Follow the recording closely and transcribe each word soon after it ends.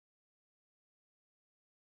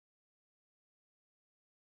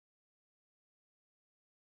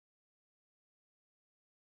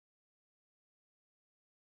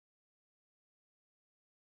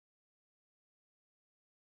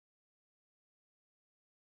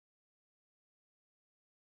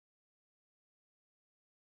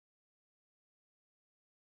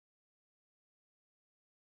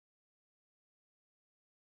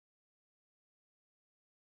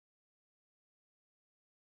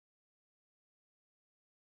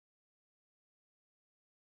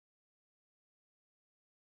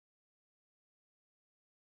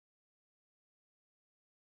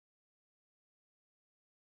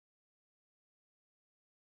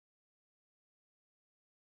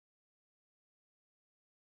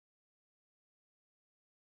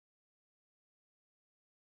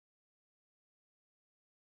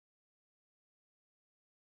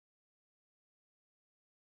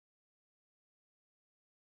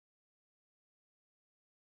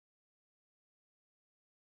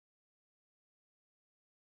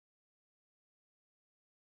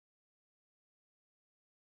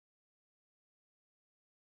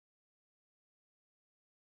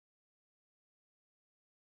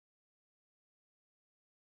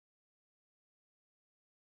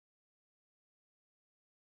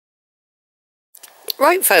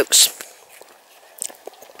Right folks,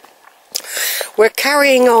 we're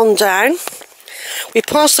carrying on down. We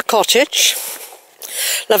passed the cottage,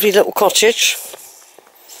 lovely little cottage.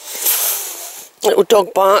 Little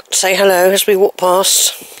dog barked, say hello as we walk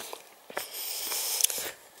past.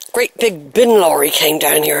 Great big bin lorry came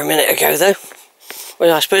down here a minute ago though.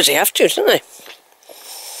 Well, I suppose they have to, don't they?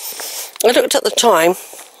 I looked at the time,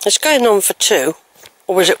 it's going on for 2,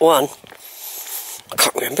 or was it 1? I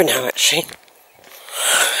can't remember now actually.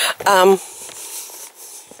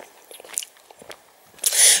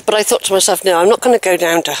 But I thought to myself, no, I'm not going to go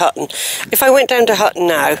down to Hutton. If I went down to Hutton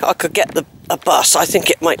now, I could get a bus. I think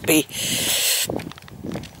it might be...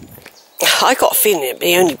 I got a feeling it'd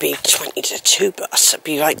only be 20 to 2 bus. It'd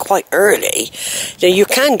be like quite early. You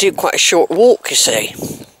can do quite a short walk, you see.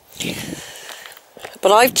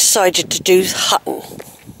 But I've decided to do Hutton.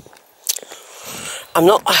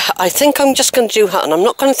 I think I'm just going to do Hutton. I'm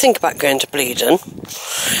not going to think about going to Bleedon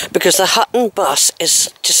because the Hutton bus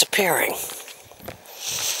is disappearing.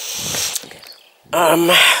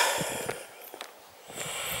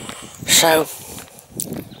 So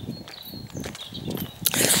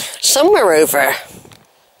somewhere over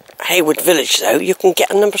Haywood Village though you can get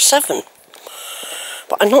a number 7,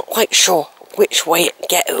 but I'm not quite sure which way it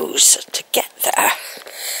goes to get there.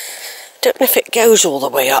 Don't know if it goes all the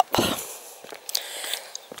way up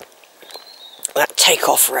that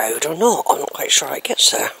takeoff road or not. I'm not quite sure how it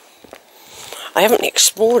gets there. I haven't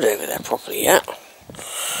explored over there properly yet.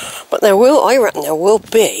 But I reckon there will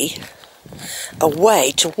be a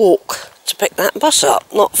way to walk to pick that bus up.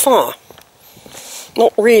 Not far.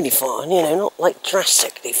 Not really far, you know, not like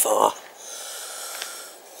drastically far.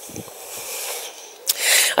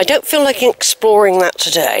 I don't feel like exploring that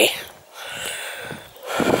today.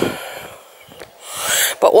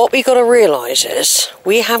 But what we got to realise is,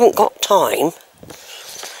 we haven't got time.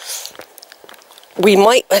 We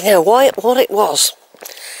might, you know, what it was.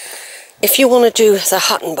 If you want to do the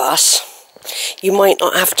Hutton bus, you might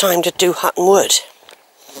not have time to do Hutton Wood.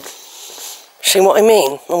 See what I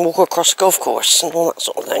mean? And walk across the golf course and all that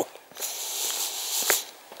sort of thing.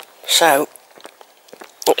 So,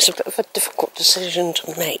 it's a bit of a difficult decision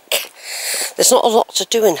to make. There's not a lot to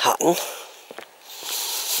do in Hutton.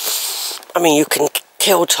 I mean, you can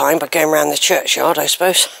kill time by going around the churchyard, I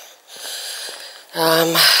suppose.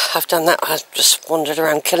 I've done that. I've just wandered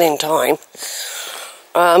around killing time.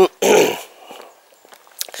 But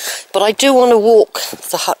I do want to walk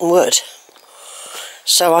the Hutton Wood.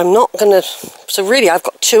 So I'm not going to... So really, I've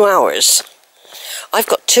got 2 hours. I've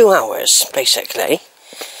got 2 hours, basically,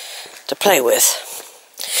 to play with.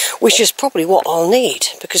 Which is probably what I'll need.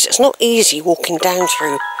 Because it's not easy walking down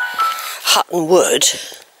through Hutton Wood.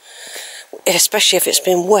 Especially if it's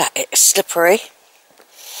been wet. It's slippery.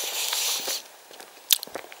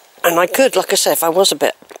 And I could, like I said, if I was a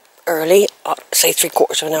bit early, say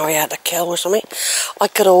 3/4 of an hour I had a kill or something, I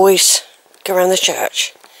could always go around the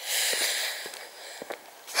church.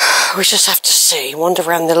 We just have to see, wander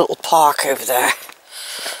around the little park over there.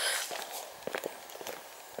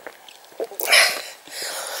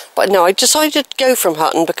 But no, I decided to go from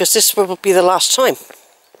Hutton because this will be the last time.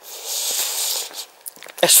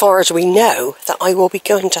 As far as we know, that I will be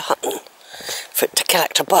going to Hutton to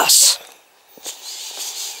collect a bus.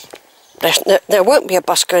 There won't be a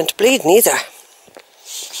bus going to Bleedon either.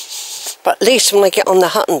 But at least when I get on the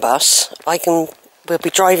Hutton bus, we'll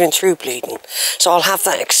be driving through Bleedon. So I'll have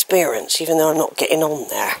that experience, even though I'm not getting on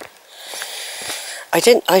there.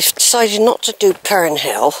 I've decided not to do Perrin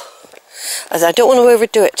Hill, as I don't want to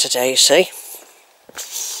overdo it today, you see.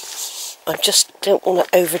 I just don't want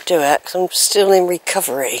to overdo it, because I'm still in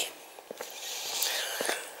recovery.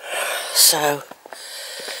 So...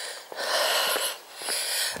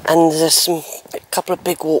 And there's a couple of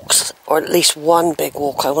big walks, or at least one big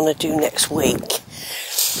walk I want to do next week.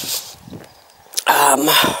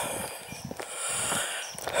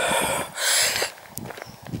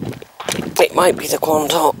 It might be the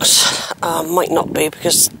Quantox, might not be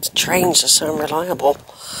because the trains are so unreliable.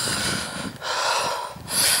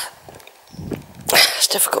 It's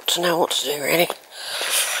difficult to know what to do, really.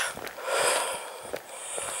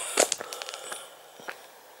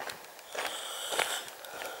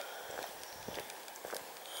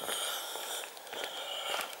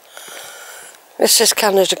 This is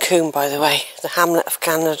Canada Combe, by the way, the Hamlet of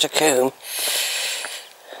Canada Combe.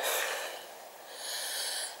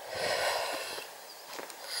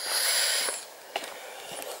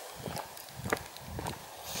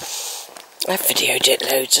 I've videoed it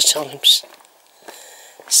loads of times.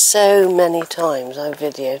 So many times I've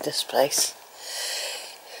videoed this place.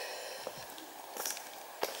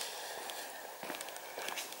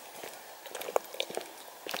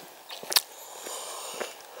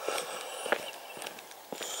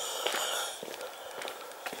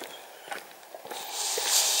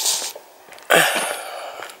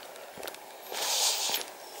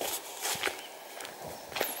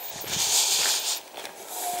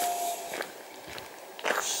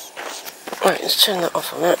 Right, let's turn that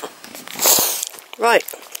off a minute. Right.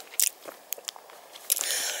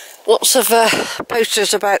 Lots of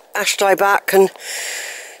posters about past.But and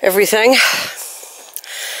everything.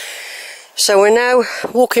 So we're now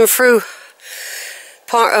walking through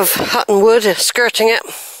part of Hutton Wood, skirting it.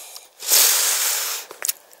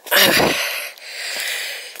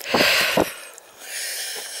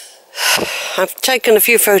 I've taken a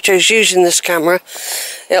few photos using this camera.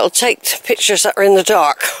 It'll take pictures that are in the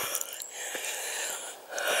dark.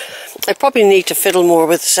 I probably need to fiddle more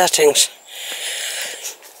with the settings.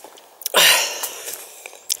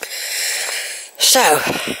 So,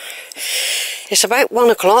 it's about 1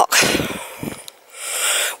 o'clock.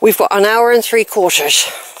 We've got an hour and 3/4.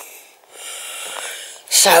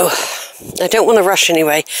 So, I don't want to rush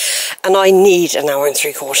anyway, and I need an hour and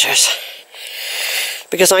 3/4.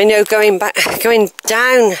 Because I know going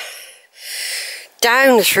down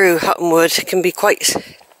through Hutton Wood can be quite,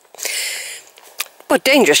 well,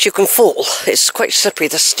 dangerous. You can fall. It's quite slippery.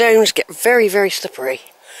 The stones get very, very slippery.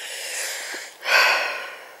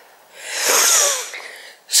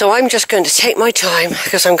 So I'm just going to take my time,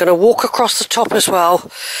 because I'm going to walk across the top as well.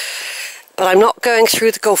 But I'm not going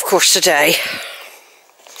through the golf course today.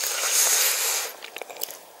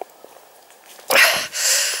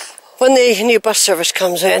 When the new bus service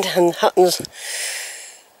comes in and Huttons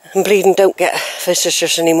and Bleeding don't get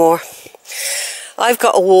visitors anymore, I've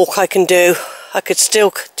got a walk I can do. I could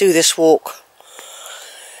still do this walk.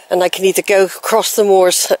 And I can either go across the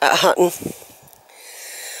moors at Hutton,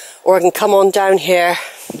 or I can come on down here,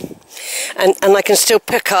 and I can still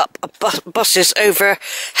pick up buses over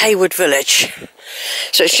Haywood Village.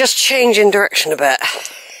 So it's just changing direction a bit.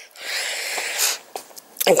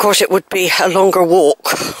 And of course it would be a longer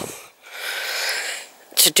walk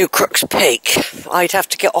to do Crook's Peak. I'd have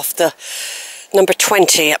to get off the number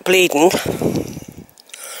 20 at Bleeding.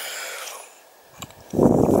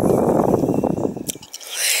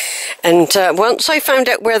 And once I found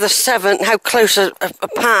out where the 7, how close a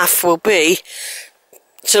path will be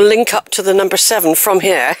to link up to the number 7 from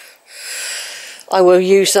here, I will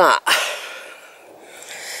use that.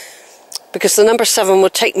 Because the number 7 will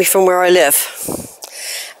take me from where I live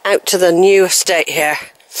out to the new estate here.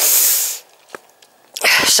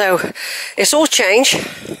 So it's all change.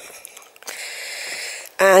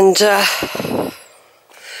 And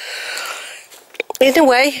in a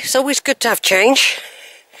way, it's always good to have change.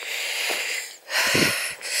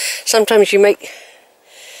 Sometimes you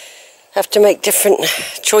have to make different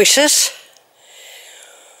choices.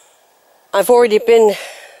 I've already been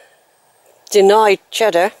denied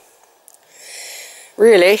cheddar,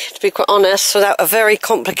 really, to be quite honest, without a very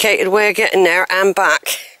complicated way of getting there and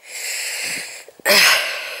back,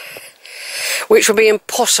 which will be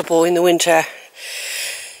impossible in the winter,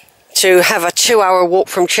 to have a 2-hour walk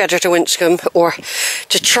from Cheddar to Winscombe, or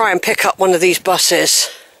to try and pick up one of these buses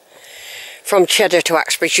from Cheddar to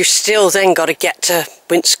Axbridge. You still then got to get to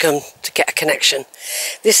Winscombe to get a connection.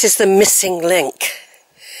 This is the missing link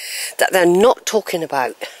that they're not talking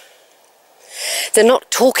about. They're not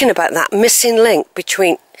talking about that missing link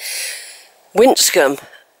between Winscombe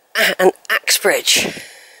and Axbridge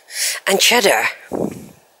and Cheddar.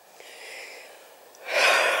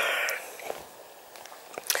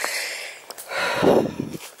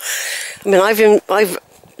 I mean, I've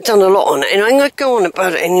done a lot on it, and I'm not going to go on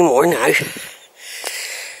about it anymore now.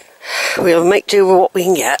 We'll make do with what we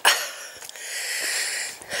can get.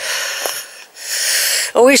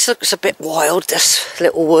 Always looks a bit wild, this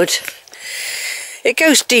little wood. It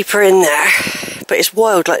goes deeper in there, but it's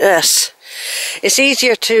wild like this. It's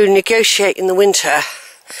easier to negotiate in the winter,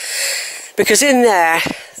 because in there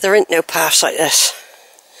ain't no paths like this.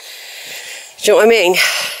 Do you know what I mean?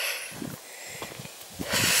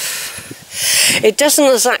 It doesn't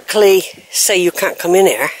exactly say you can't come in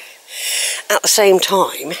here. At the same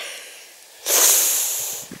time,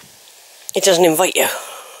 it doesn't invite you.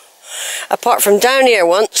 Apart from down here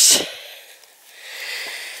once,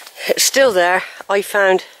 it's still there. I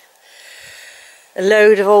found a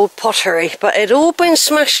load of old pottery, but it had all been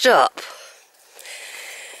smashed up.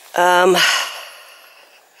 I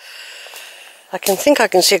think I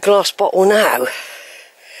can see a glass bottle now.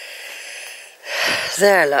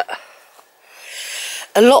 There, look.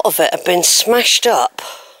 A lot of it had been smashed up,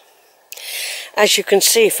 as you can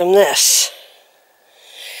see from this.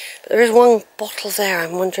 But there is one bottle there.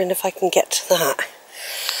 I'm wondering if I can get to that.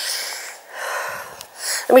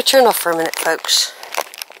 Let me turn off for a minute, folks.